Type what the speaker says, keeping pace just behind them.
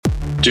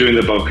doing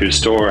the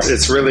Bocuse d'Or.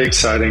 It's really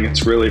exciting.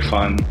 It's really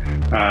fun.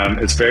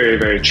 It's very,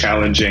 very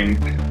challenging,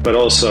 but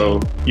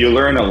also you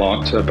learn a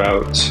lot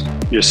about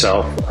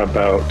yourself,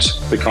 about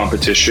the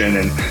competition,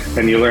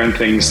 and you learn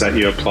things that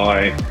you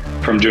apply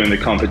from doing the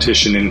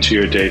competition into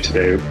your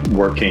day-to-day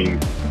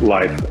working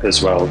life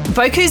as well.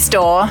 Bocuse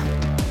d'Or,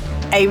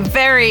 a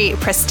very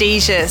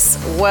prestigious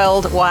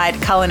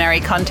worldwide culinary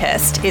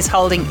contest, is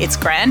holding its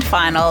grand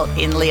final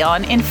in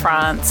Lyon in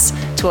France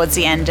towards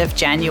the end of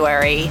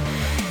January.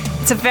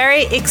 It's a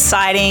very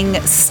exciting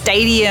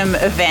stadium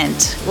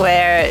event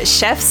where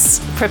chefs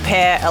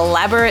prepare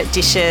elaborate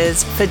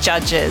dishes for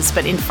judges,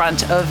 but in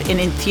front of an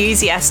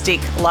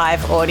enthusiastic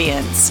live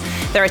audience.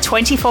 There are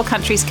 24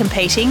 countries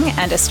competing,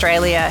 and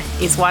Australia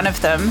is one of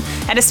them.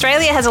 And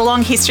Australia has a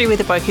long history with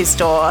the Bocuse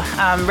d'Or.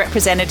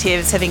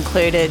 Representatives have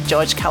included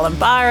George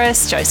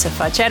Calombaris, Joseph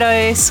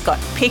Argetto, Scott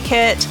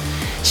Pickett,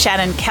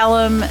 Shannon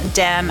Kellum,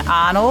 Dan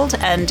Arnold,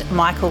 and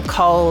Michael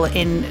Cole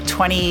in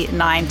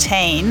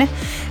 2019.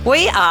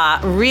 We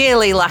are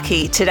really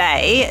lucky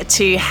today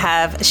to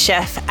have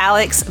Chef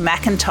Alex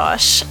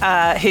McIntosh,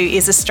 who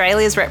is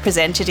Australia's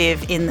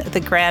representative in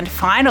the grand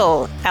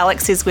final.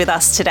 Alex is with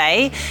us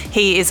today.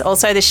 He is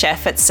also the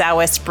chef at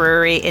Southwest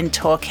Brewery in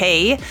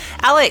Torquay.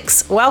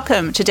 Alex,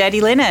 welcome to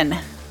Dirty Linen.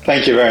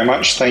 Thank you very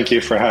much. Thank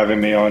you for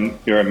having me on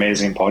your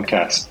amazing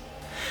podcast.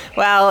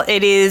 Well,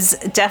 it is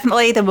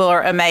definitely the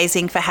more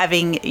amazing for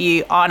having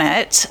you on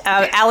it.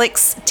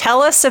 Alex,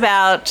 tell us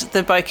about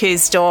the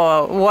Bocuse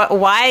d'Or.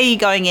 Why are you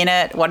going in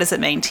it? What does it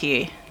mean to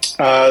you?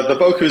 The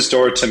Bocuse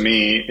d'Or to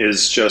me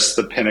is just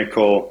the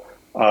pinnacle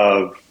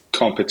of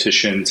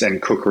competitions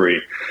and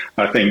cookery.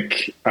 I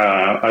think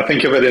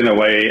of it in a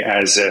way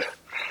as if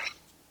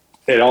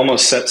it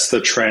almost sets the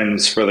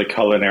trends for the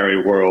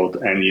culinary world.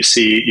 And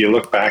you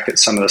look back at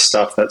some of the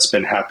stuff that's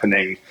been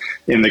happening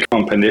in the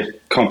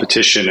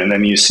competition, and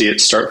then you see it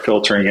start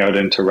filtering out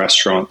into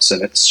restaurants.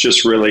 And it's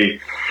just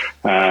really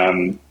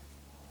at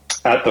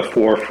the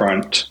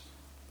forefront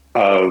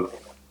of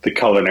the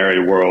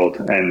culinary world.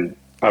 And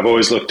I've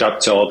always looked up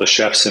to all the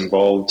chefs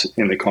involved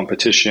in the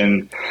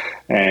competition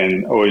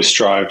and always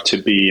strived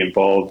to be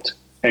involved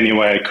any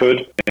way I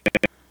could.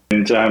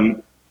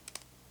 And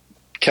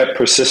kept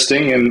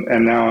persisting, and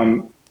now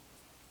I'm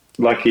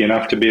lucky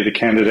enough to be the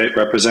candidate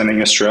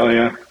representing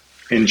Australia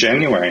in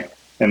January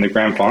in the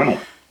grand final.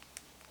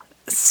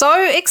 So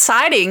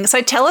exciting.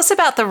 So tell us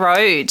about the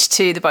road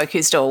to the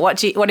Bocuse d'Or.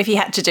 What have you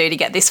had to do to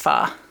get this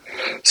far?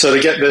 So to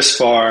get this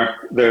far,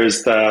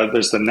 there's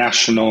the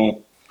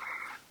national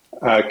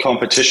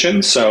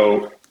competition.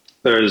 So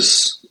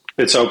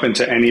it's open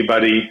to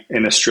anybody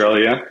in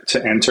Australia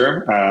to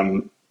enter.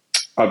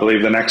 I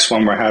believe the next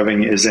one we're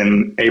having is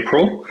in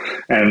April,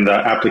 and the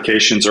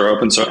applications are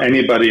open. So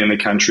anybody in the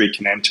country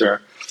can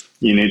enter.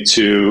 You need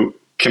to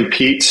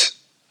compete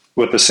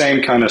with the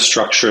same kind of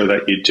structure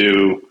that you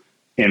do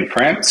in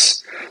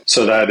France.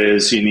 So that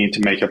is, you need to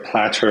make a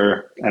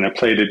platter and a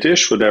plated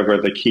dish, whatever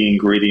the key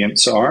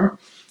ingredients are,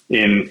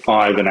 in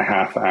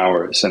 5.5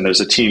 hours. And there's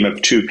a team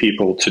of 2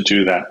 people to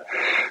do that.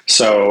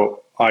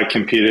 So I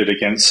competed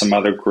against some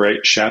other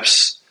great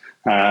chefs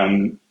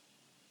last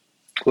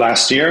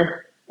year,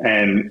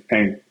 and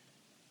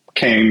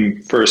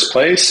came first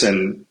place,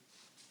 and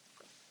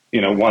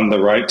won the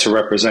right to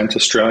represent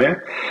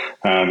Australia,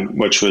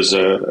 which was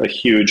a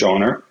huge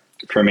honor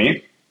for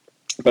me.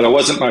 But it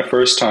wasn't my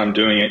first time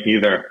doing it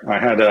either. I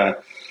had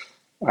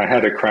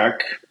a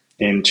crack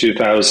in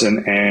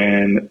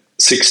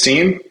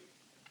 2016,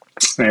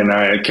 and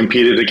I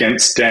competed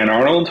against Dan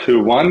Arnold,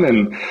 who won,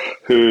 and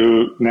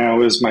who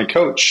now is my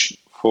coach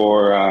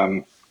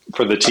for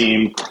the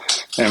team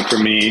and for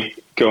me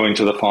going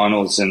to the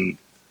finals in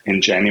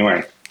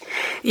January.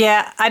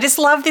 Yeah, I just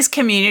love this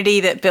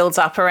community that builds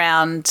up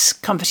around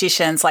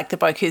competitions like the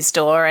Bocuse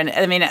d'Or. And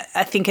I mean,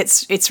 I think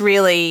it's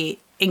really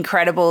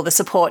incredible, the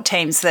support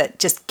teams that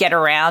just get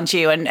around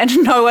you, and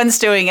no one's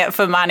doing it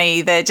for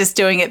money. They're just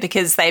doing it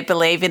because they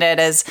believe in it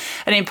as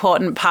an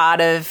important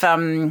part of,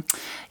 of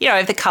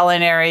the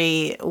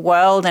culinary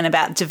world and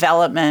about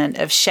development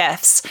of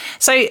chefs.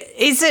 So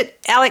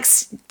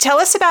Alex, tell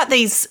us about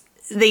these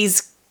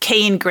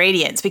key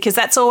ingredients, because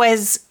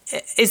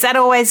is that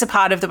always a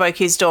part of the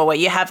Bocuse d'Or where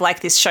you have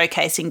like this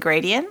showcase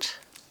ingredient?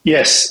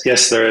 Yes,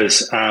 there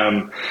is.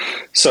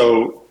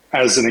 So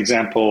as an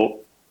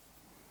example,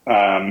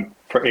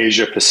 for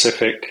Asia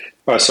Pacific,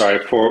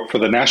 for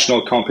the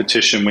national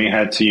competition, we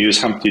had to use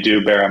Humpty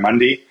Doo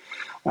barramundi.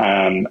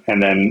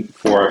 And then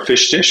for our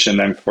fish dish, and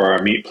then for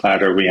our meat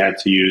platter, we had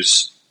to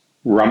use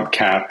rump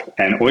cap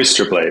and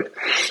oyster blade.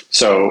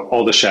 So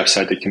all the chefs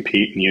had to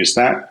compete and use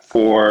that.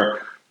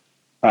 For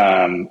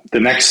the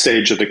next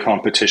stage of the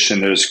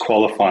competition, there's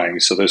qualifying.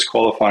 So there's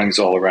qualifyings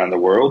all around the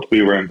world.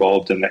 We were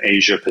involved in the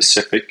Asia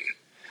Pacific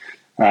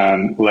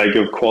leg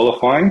of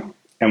qualifying,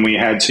 and we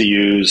had to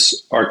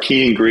use, our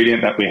key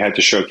ingredient that we had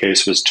to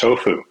showcase was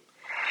tofu,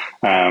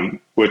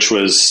 which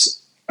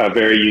was a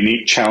very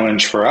unique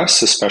challenge for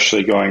us,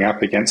 especially going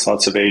up against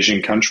lots of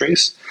Asian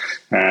countries.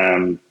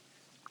 And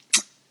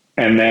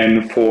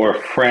then for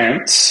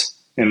France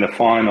in the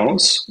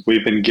finals,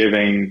 we've been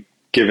giving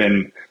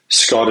given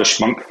Scottish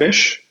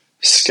monkfish,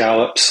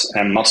 scallops,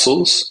 and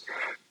mussels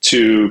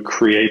to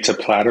create a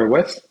platter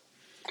with.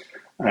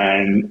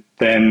 And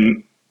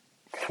then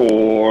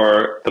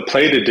for the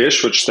plated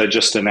dish, which they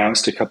just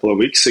announced a couple of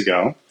weeks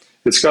ago,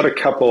 it's got a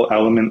couple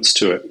elements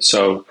to it.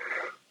 So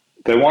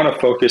they want to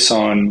focus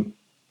on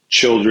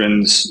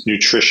children's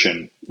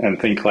nutrition and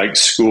think like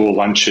school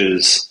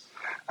lunches.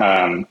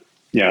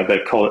 They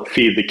call it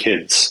Feed the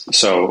Kids.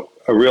 So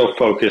a real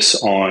focus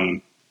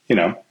on,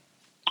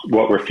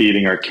 what we're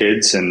feeding our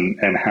kids and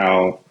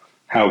how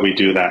we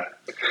do that.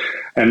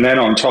 And then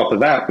on top of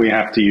that, we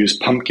have to use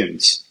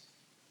pumpkins.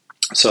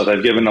 So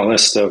they've given a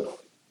list of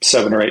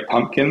 7 or 8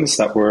 pumpkins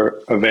that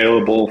were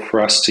available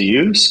for us to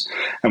use.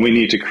 And we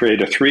need to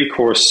create a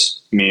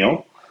 3-course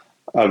meal,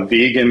 a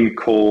vegan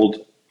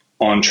cold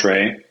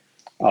entree,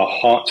 a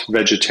hot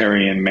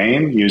vegetarian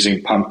main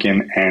using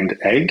pumpkin and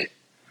egg,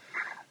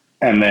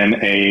 and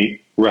then a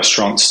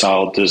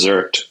restaurant-style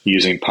dessert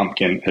using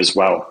pumpkin as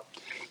well.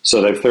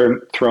 So they've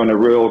thrown a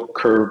real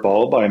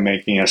curveball by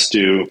making us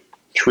do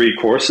 3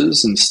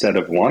 courses instead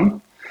of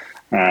 1.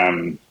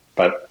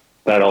 But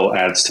that all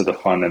adds to the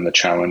fun and the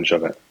challenge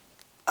of it.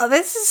 Oh,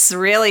 this is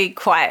really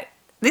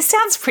this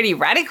sounds pretty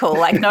radical.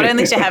 Like not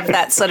only to have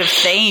that sort of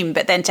theme,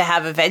 but then to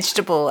have a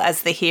vegetable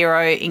as the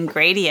hero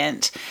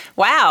ingredient.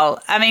 Wow.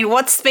 I mean,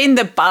 what's been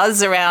the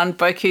buzz around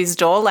Bocuse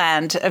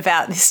d'Orland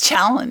about this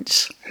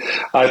challenge?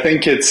 I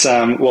think it's,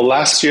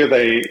 last year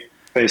they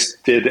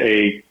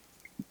did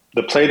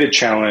the plated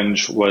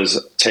challenge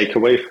was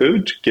takeaway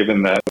food,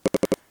 given that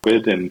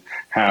COVID and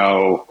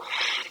how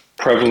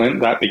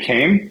prevalent that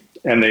became.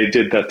 And they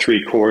did that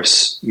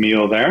 3-course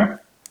meal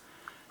there.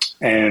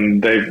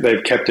 And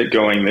they've kept it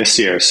going this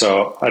year.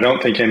 So I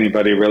don't think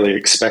anybody really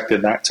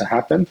expected that to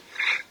happen.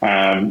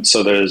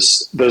 So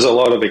there's a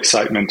lot of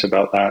excitement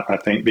about that, I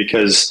think,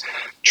 because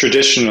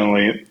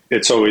traditionally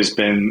it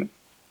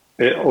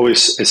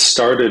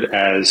started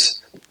as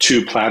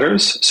 2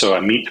 platters. So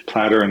a meat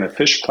platter and a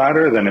fish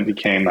platter. Then it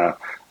became a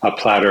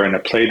platter and a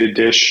plated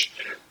dish.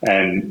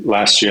 And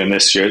last year and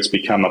this year it's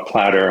become a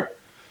platter,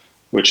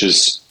 which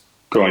is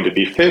going to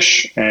be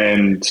fish,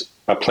 and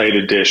a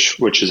plated dish,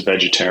 which is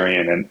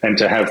vegetarian, and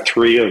to have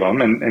 3 of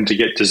them and to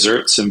get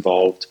desserts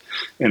involved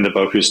in the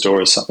Bocuse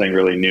d'Or is something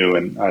really new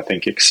and I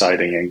think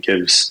exciting, and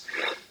gives,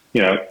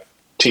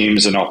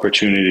 teams an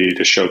opportunity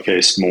to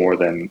showcase more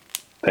than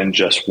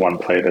just 1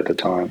 plate at a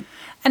time.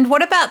 And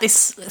what about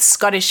this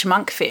Scottish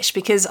monkfish?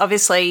 Because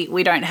obviously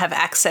we don't have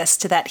access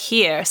to that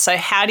here. So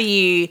how do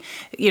you,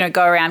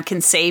 go around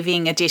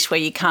conceiving a dish where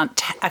you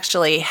can't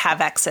actually have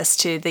access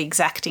to the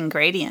exact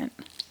ingredient?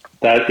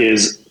 That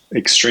is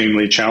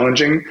extremely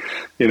challenging.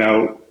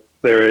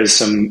 There is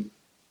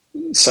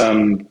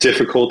some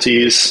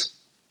difficulties,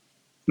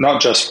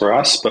 not just for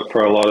us, but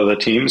for a lot of the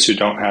teams who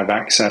don't have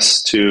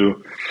access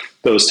to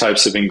those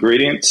types of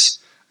ingredients.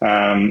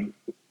 But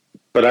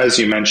as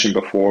you mentioned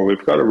before,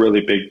 we've got a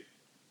really big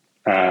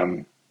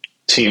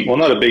team. Well,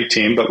 not a big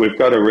team, but we've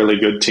got a really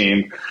good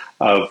team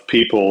of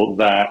people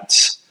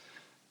that,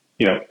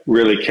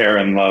 really care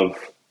and love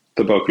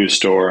the Bocuse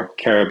d'Or,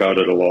 care about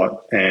it a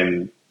lot,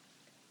 and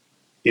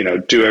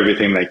do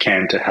everything they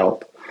can to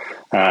help.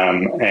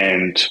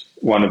 And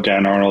one of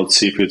Dan Arnold's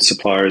seafood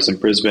suppliers in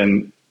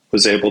Brisbane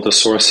was able to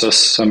source us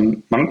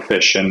some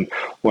monkfish. And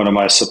one of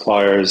my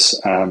suppliers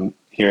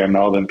here in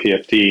Melbourne,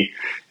 PFD,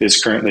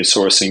 is currently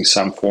sourcing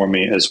some for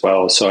me as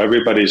well. So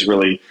everybody's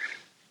really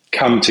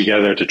come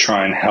together to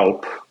try and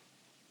help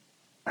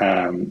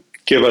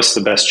give us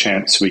the best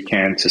chance we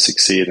can to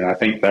succeed. And I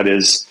think that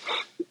is,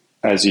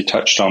 as you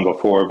touched on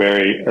before,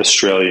 very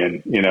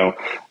Australian.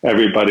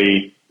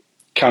 Everybody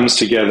comes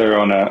together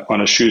on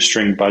a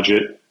shoestring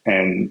budget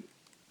and,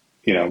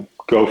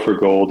 go for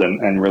gold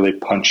and really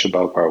punch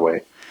above our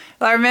weight.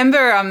 Well, I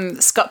remember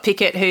Scott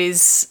Pickett,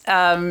 who's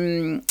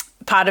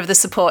part of the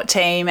support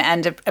team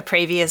and a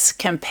previous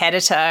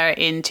competitor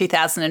in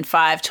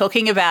 2005,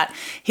 talking about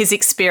his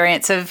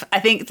experience of, I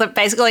think,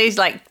 basically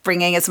like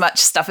bringing as much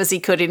stuff as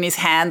he could in his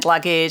hand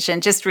luggage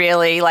and just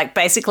really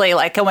basically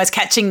almost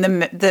catching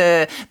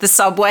the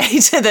subway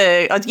to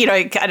the,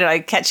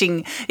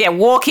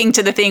 walking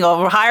to the thing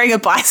or hiring a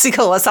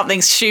bicycle or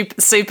something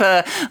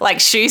super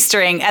like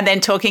shoestring, and then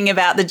talking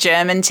about the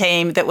German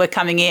team that were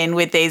coming in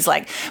with these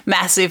like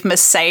massive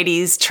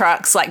Mercedes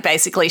trucks, like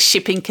basically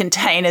shipping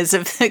containers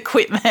of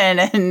equipment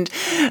and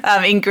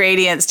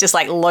ingredients just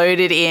like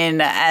loaded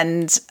in.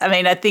 And I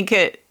mean, I think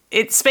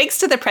it speaks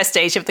to the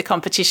prestige of the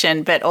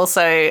competition, but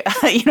also,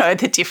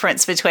 the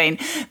difference between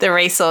the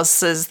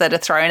resources that are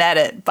thrown at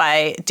it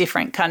by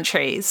different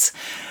countries.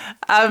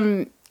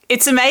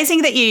 It's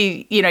amazing that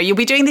you'll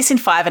be doing this in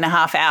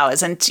 5.5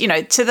 hours, and to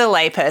the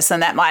layperson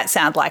that might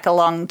sound like a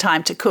long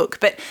time to cook.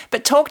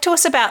 But talk to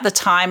us about the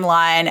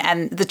timeline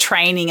and the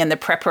training and the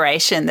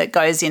preparation that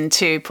goes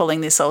into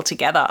pulling this all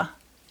together.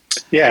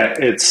 Yeah,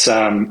 it's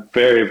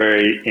very,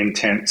 very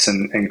intense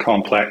and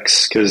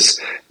complex because,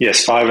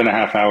 yes,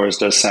 5.5 hours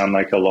does sound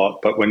like a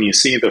lot, but when you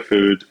see the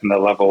food and the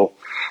level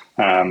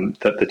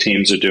that the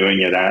teams are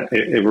doing it at,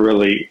 it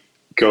really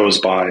goes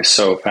by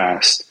so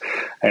fast.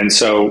 And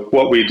so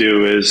what we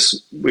do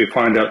is we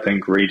find out the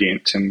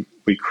ingredient and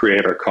we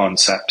create our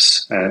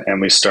concepts,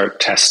 and we start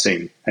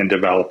testing and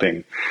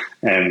developing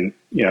and,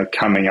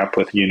 coming up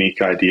with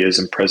unique ideas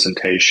and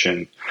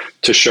presentation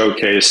to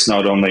showcase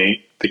not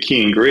only the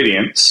key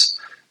ingredients,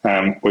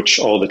 which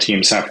all the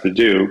teams have to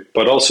do,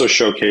 but also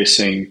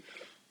showcasing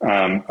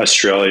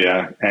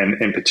Australia,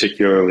 and in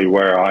particularly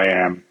where I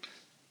am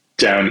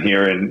down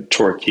here in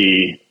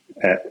Torquay,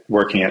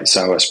 working at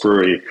Southwest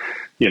Brewery.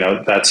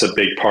 That's a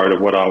big part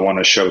of what I want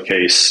to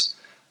showcase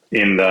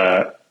in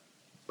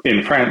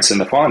France in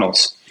the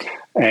finals.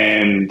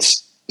 And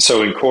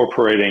so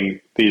incorporating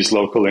these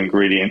local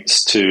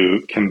ingredients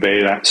to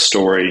convey that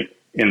story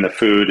in the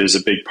food is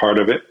a big part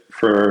of it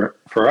for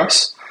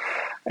us.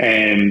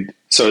 And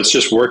so it's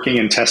just working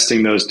and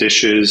testing those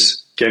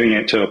dishes, getting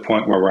it to a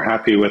point where we're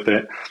happy with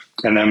it.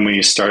 And then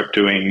we start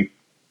doing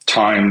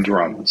timed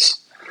runs.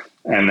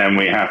 And then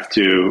we have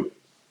to,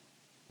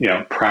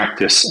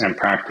 practice and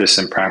practice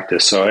and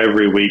practice. So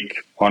every week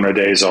on our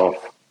days off,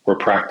 we're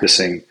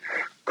practicing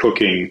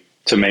cooking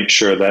to make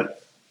sure that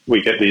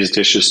we get these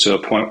dishes to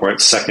a point where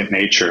it's second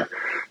nature,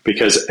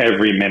 because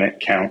every minute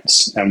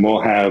counts. And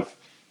we'll have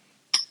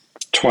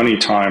 20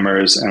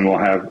 timers and we'll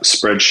have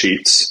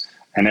spreadsheets,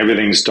 and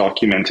everything's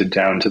documented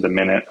down to the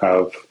minute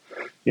of,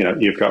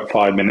 you've got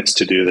 5 minutes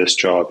to do this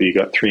job, you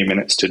got 3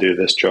 minutes to do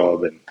this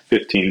job, and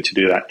 15 to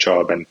do that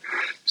job. And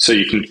so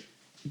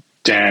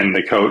Dan,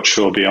 the coach,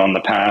 who will be on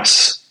the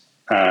pass,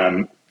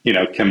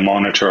 can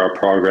monitor our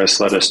progress,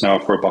 let us know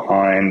if we're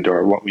behind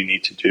or what we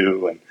need to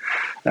do,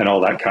 and all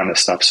that kind of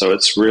stuff. So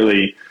it's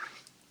really,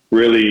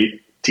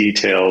 really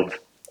detailed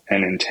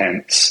and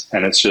intense,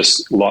 and it's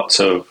just lots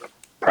of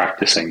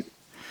practicing.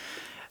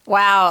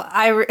 Wow.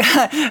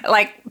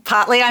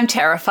 Partly I'm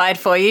terrified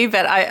for you,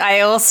 but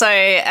I also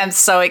am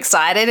so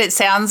excited. It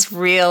sounds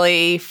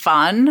really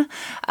fun,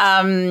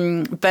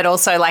 but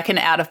also like an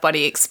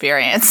out-of-body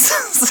experience.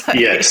 So.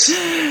 Yes,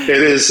 it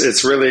is.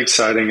 It's really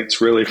exciting.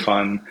 It's really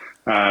fun.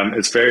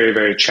 It's very,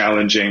 very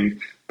challenging,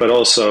 but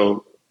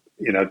also,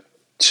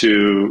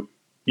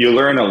 you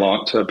learn a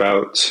lot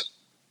about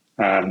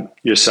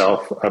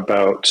yourself,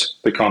 about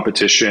the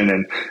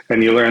competition,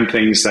 and you learn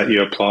things that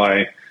you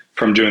apply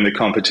from doing the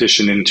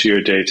competition into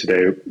your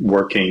day-to-day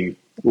working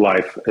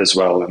life as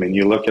well. I mean,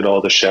 you look at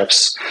all the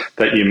chefs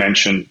that you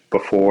mentioned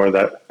before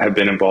that have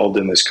been involved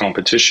in this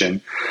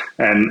competition,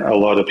 and a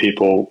lot of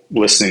people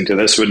listening to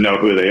this would know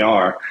who they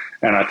are.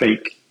 And I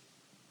think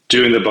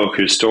doing the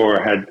Bocuse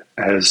d'Or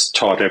has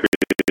taught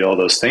everybody all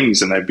those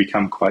things, and they've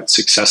become quite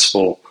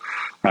successful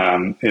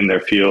in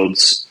their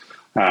fields,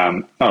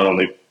 not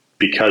only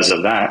because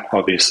of that.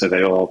 Obviously,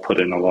 they all put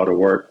in a lot of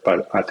work,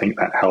 but I think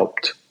that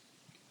helped.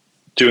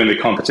 Doing the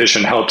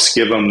competition helps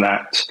give them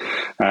that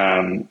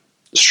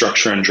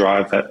structure and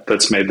drive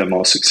that's made them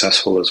all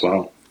successful as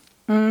well.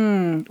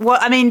 Well,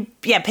 I mean,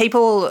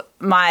 people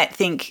might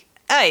think,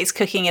 oh, he's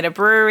cooking at a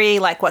brewery.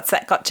 Like, what's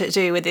that got to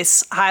do with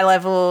this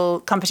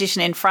high-level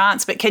competition in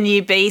France? But can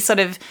you be sort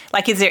of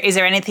like, is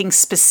there anything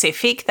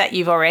specific that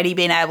you've already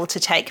been able to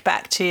take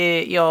back to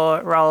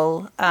your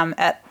role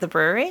at the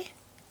brewery?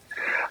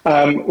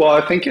 Well,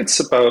 I think it's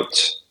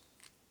about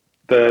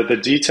the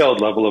detailed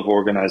level of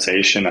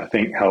organization, I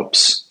think,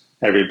 helps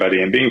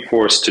everybody, and being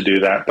forced to do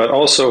that. But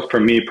also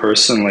for me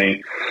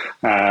personally,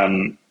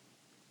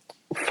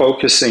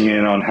 focusing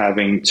in on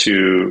having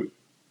to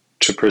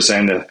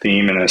present a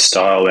theme and a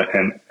style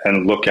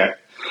and look at,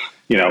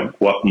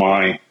 what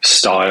my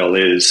style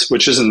is,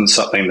 which isn't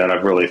something that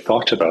I've really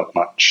thought about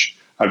much.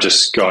 I've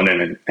just gone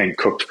in and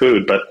cooked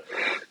food, but,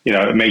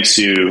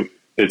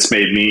 it's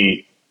made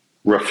me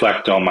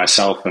reflect on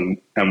myself and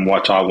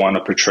what I want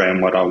to portray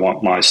and what I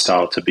want my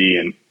style to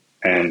be.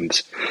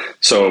 And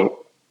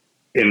so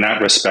in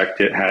that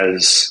respect, it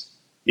has,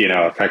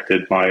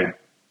 affected my,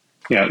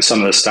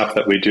 some of the stuff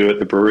that we do at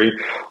the brewery.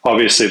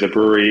 Obviously, the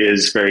brewery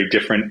is very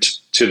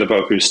different to the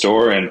Bocuse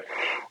d'Or, and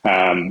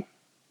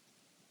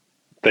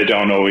they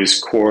don't always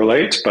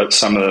correlate, but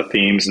some of the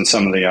themes and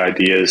some of the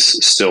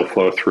ideas still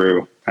flow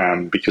through,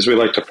 because we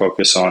like to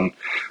focus on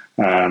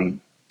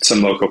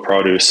some local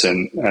produce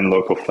and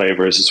local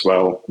flavors as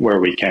well where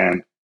we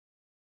can.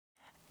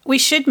 We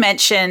should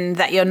mention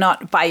that you're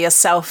not by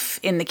yourself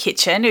in the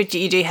kitchen. You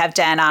do have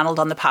Dan Arnold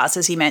on the pass,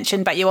 as you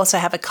mentioned, but you also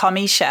have a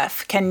commis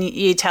chef. Can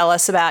you tell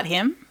us about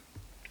him?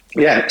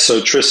 Yeah, so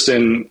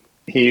Tristan,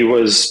 he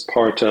was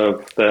part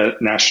of the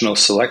national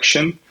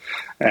selection,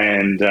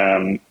 and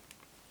I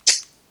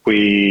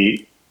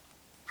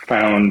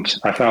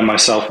found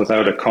myself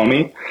without a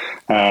commis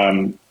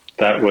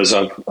that was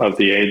of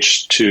the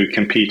age to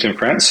compete in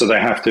France. So they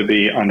have to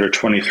be under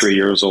 23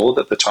 years old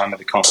at the time of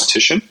the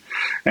competition.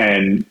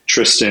 And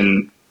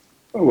Tristan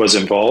was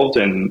involved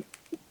and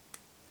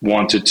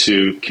wanted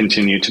to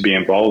continue to be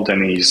involved.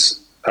 And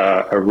he's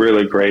a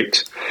really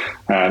great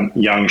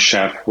young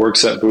chef,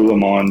 works at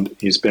Boulemond.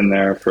 He's been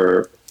there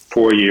for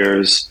 4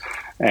 years,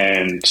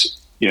 and,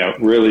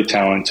 really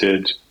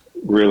talented,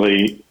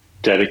 really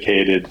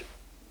dedicated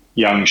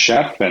young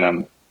chef.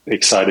 And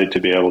excited to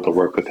be able to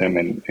work with him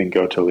and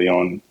go to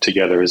Lyon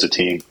together as a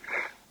team.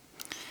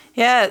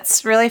 Yeah,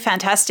 it's really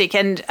fantastic.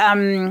 And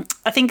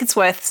I think it's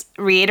worth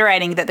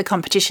reiterating that the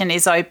competition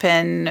is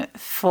open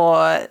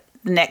for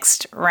the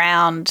next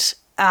round.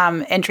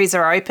 Entries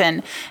are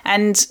open.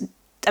 And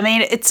I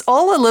mean, it's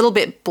all a little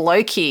bit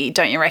blokey,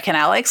 don't you reckon,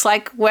 Alex?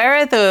 Like, where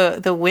are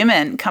the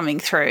women coming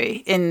through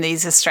in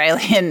these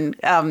Australian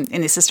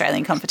in this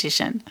Australian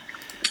competition?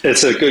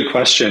 It's a good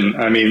question.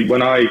 I mean,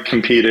 when I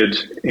competed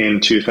in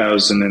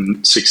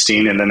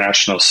 2016 in the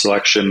national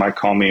selection, my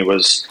commie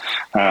was,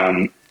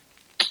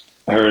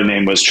 her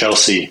name was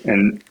Chelsea,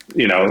 and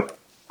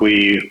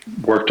we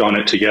worked on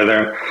it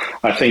together.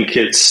 I think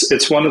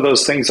it's one of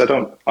those things. I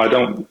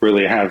don't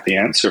really have the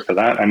answer for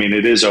that. I mean,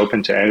 it is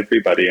open to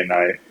everybody, and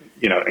I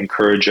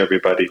encourage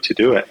everybody to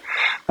do it.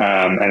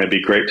 And it'd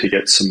be great to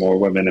get some more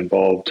women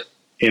involved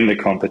in the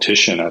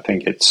competition. I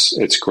think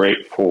it's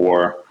great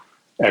for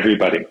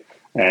everybody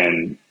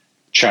and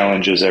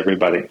challenges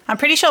everybody. I'm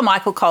pretty sure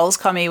Michael Cole's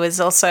commie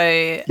was also...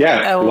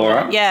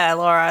 Laura. Yeah,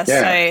 Laura.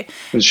 Yeah. So,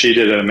 and she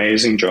did an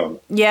amazing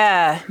job.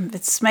 Yeah,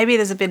 maybe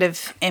there's a bit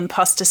of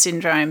imposter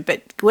syndrome,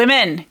 but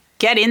women,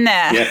 get in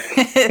there. Yeah,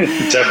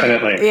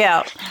 definitely.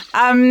 Yeah.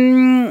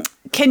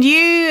 Can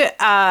you,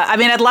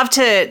 I'd love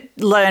to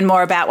learn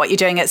more about what you're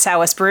doing at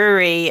Southwest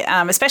Brewery,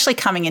 especially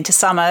coming into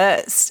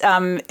summer.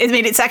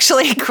 It's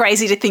actually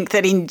crazy to think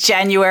that in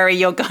January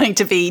you're going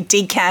to be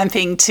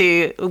decamping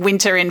to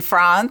winter in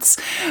France.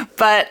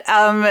 But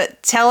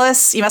tell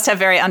us, you must have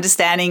very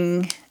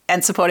understanding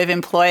and supportive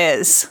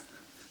employers.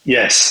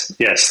 Yes.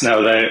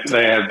 No,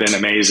 they have been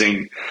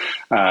amazing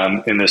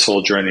in this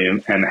whole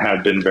journey and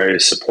have been very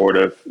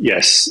supportive.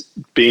 Yes,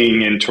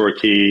 being in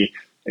Torquay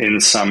in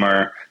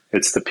summer,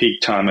 it's the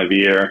peak time of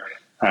year.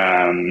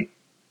 The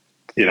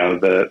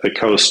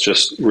coast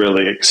just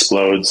really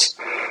explodes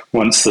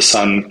once the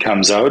sun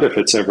comes out, if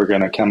it's ever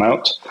going to come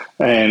out.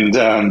 And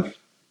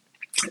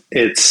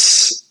it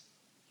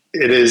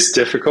is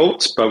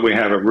difficult, but we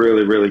have a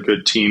really, really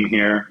good team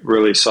here,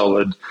 really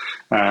solid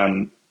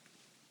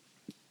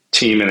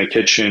team in the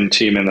kitchen,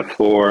 team in the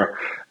floor.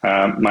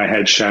 My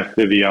head chef,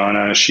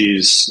 Viviana,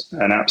 she's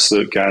an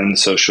absolute gun,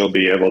 so she'll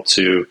be able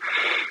to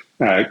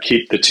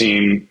keep the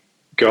team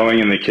going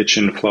in the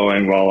kitchen,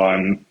 flowing while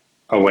I'm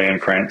away in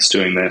France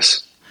doing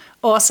this.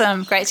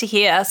 Awesome. Great to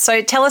hear.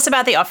 So tell us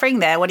about the offering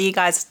there. What do you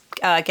guys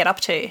get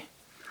up to?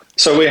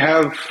 So we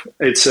have,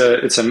 it's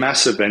a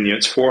massive venue.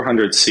 It's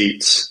 400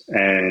 seats.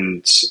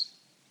 And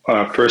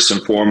first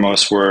and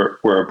foremost, we're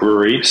a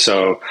brewery.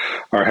 So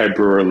our head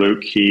brewer,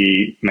 Luke,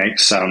 he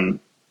makes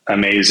some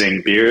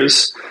amazing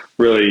beers,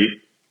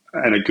 really,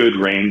 and a good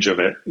range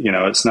of it.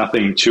 It's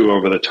nothing too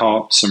over the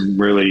top,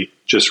 some really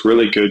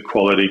good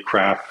quality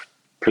craft,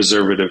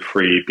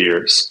 preservative-free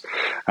beers,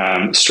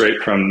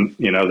 straight from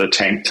the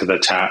tank to the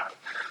tap.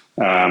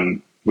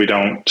 We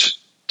don't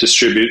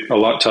distribute a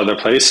lot to other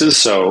places,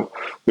 so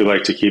we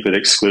like to keep it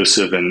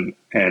exclusive and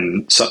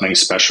something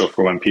special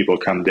for when people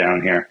come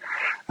down here.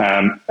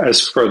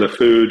 As for the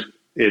food,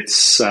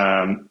 it's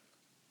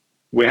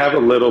we have a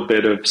little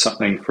bit of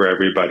something for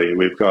everybody.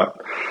 We've got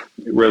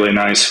really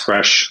nice,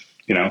 fresh,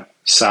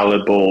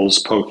 salad bowls,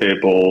 poke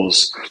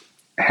bowls,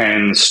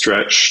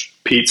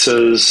 hand-stretched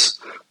pizzas.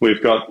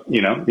 We've got,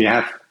 you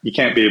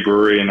can't be a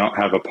brewery and not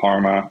have a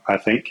Parma, I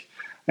think.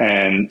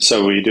 And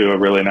so we do a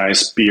really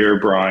nice beer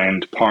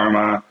brined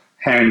Parma,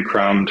 hand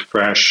crumbed,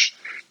 fresh,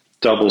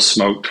 double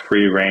smoked,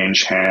 free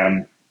range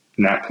ham,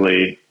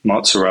 Napoli,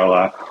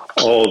 mozzarella,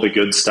 all the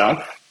good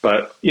stuff.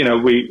 But,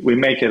 we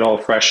make it all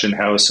fresh in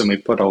house and we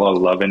put a lot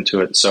of love into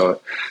it. So,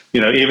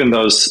 even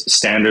those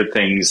standard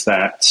things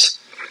that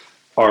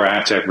are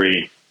at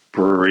every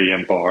brewery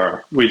and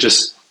bar, we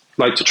just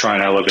like to try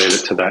and elevate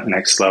it to that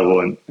next level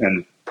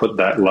and put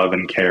that love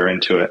and care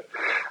into it.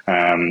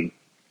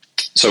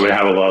 So we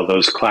have a lot of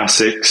those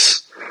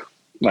classics,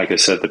 like I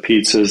said, the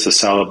pizzas, the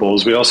salad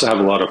bowls. We also have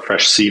a lot of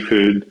fresh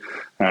seafood,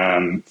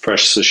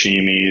 fresh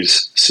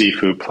sashimis,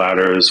 seafood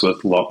platters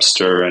with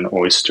lobster and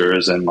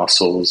oysters and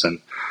mussels and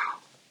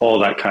all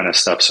that kind of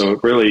stuff. So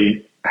it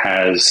really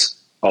has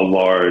a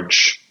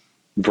large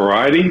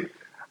variety,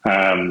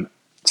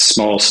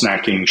 small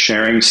snacking,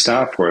 sharing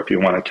stuff, or if you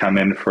want to come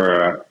in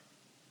for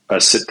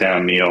a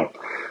sit-down meal,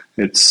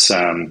 it's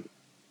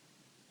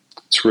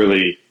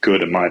really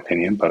good in my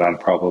opinion, but I'm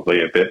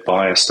probably a bit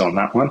biased on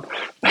that one.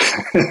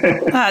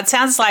 It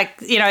sounds like,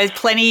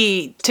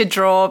 plenty to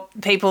draw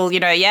people,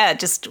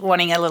 just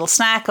wanting a little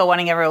snack or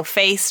wanting a real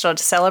feast or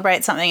to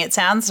celebrate something. It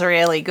sounds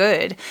really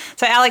good.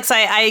 So Alex,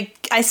 I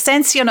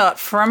sense you're not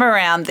from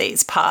around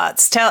these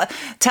parts.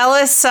 Tell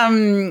us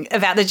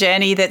about the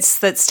journey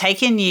that's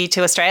taken you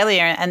to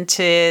Australia and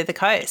to the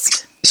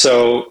coast.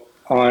 So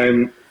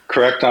I'm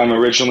correct. I'm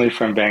originally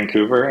from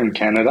Vancouver in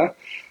Canada.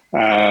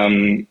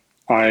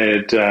 I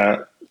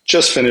had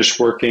just finished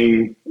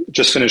cooking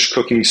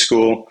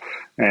school,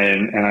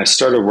 and I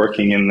started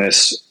working in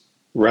this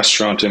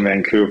restaurant in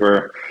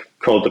Vancouver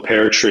called The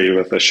Pear Tree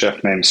with a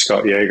chef named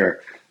Scott Yeager.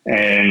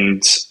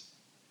 And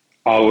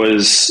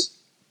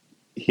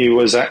he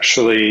was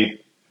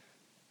actually,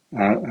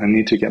 I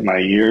need to get my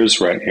years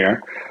right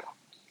here.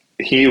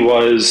 he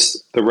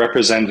was the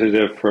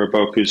representative for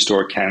Bocuse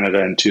d'Or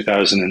Canada in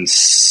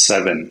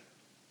 2007,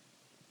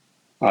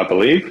 I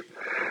believe.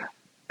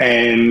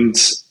 And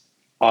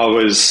I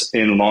was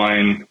in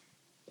line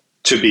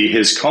to be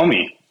his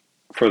commis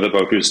for the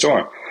Bocuse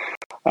d'Or.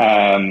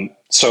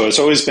 So it's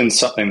always been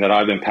something that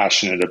I've been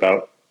passionate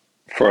about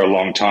for a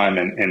long time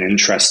and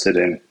interested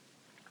in.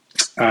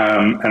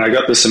 And I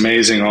got this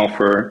amazing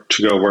offer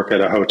to go work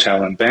at a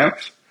hotel in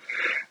Banff,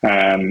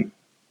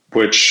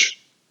 which,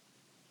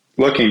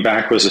 looking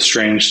back, was a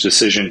strange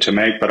decision to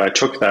make, but I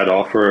took that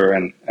offer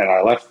and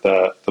I left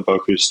the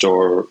Bocuse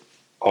d'Or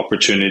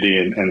opportunity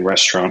and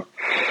restaurant,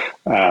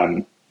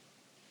 and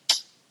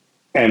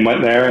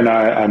went there, and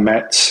I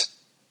met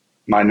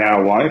my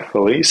now wife,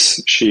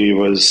 Elise. She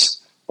was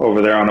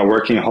over there on a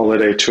working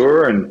holiday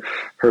tour, and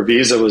her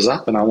visa was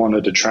up, and I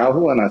wanted to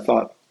travel, and I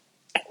thought,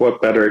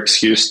 what better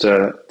excuse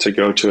to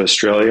go to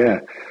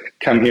Australia,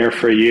 come here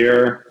for a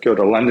year, go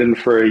to London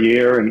for a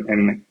year,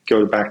 and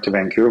go back to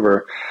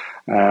Vancouver.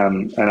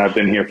 And I've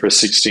been here for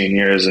 16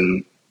 years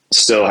and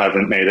still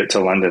haven't made it to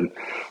London.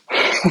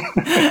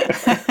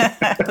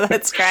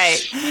 That's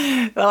great.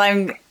 Well,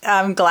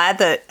 I'm glad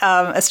that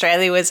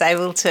Australia was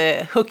able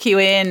to hook you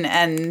in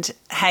and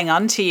hang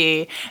on to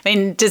you. I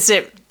mean,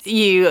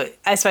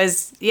 I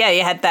suppose,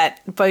 you had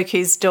that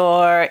Bocuse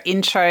d'Or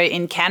intro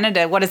in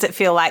Canada. What does it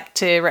feel like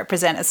to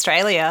represent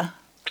Australia?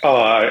 Oh,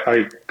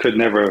 I could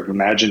never have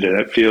imagined it.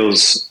 It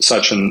feels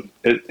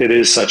it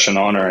is such an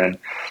honor. And,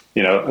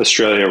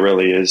 Australia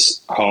really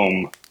is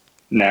home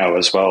now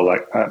as well.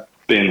 Like, I've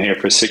been here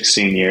for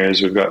 16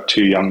 years. We've got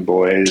 2 young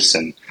boys,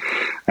 and,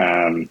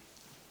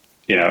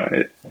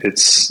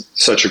 it's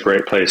such a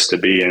great place to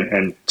be,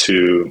 and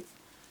to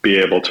be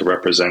able to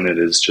represent it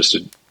is just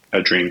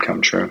a dream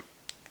come true.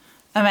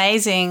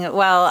 Amazing.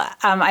 Well,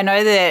 I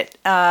know that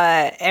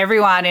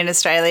everyone in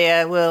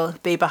Australia will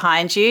be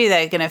behind you.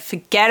 They're going to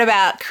forget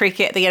about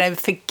cricket. They're going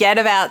to forget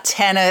about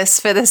tennis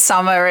for the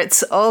summer.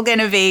 It's all going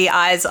to be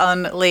eyes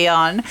on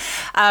Leon.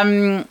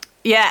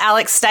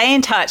 Alex, stay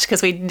in touch,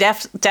 because we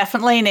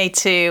definitely need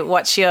to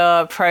watch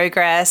your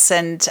progress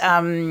and,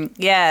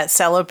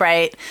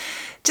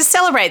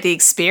 celebrate the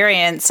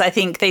experience. I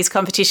think these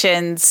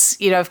competitions,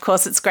 of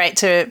course, it's great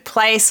to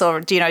place or,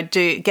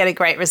 do get a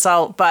great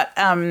result, but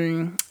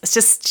it's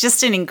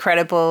just an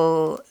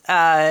incredible,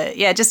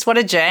 just what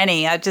a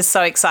journey. I'm just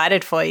so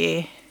excited for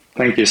you.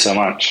 Thank you so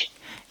much.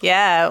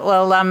 Yeah,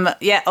 well,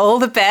 all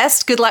the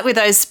best. Good luck with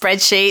those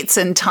spreadsheets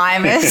and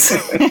timers.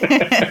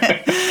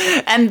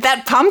 And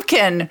that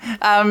pumpkin,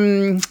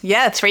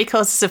 3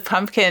 courses of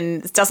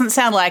pumpkin. It doesn't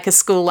sound like a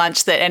school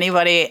lunch that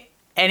anybody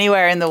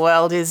anywhere in the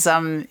world is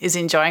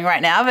enjoying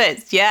right now. But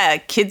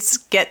kids,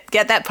 get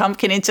that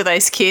pumpkin into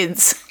those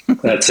kids.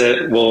 That's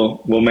it. We'll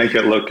make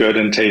it look good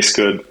and taste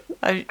good.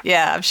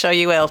 I'm sure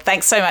you will.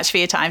 Thanks so much for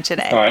your time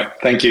today. All right.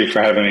 Thank you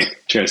for having me.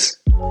 Cheers.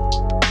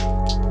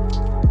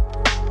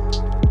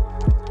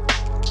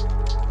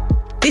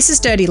 This is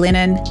Dirty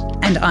Linen,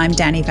 and I'm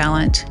Danny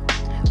Vallant.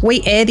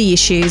 We air the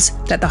issues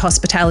that the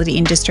hospitality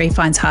industry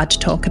finds hard to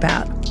talk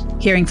about,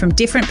 hearing from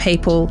different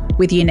people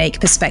with unique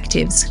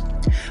perspectives.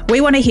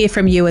 We want to hear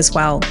from you as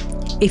well.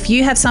 If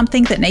you have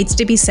something that needs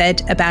to be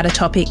said about a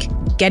topic,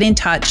 get in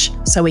touch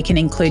so we can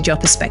include your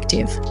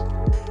perspective.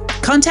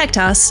 Contact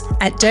us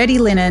at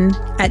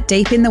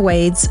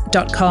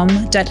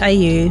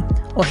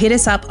dirtyLinen@deepintheweeds.com.au or hit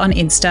us up on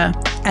Insta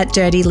at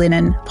Dirty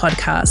Linen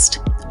Podcast.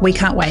 We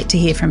can't wait to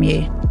hear from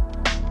you.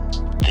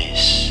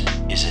 This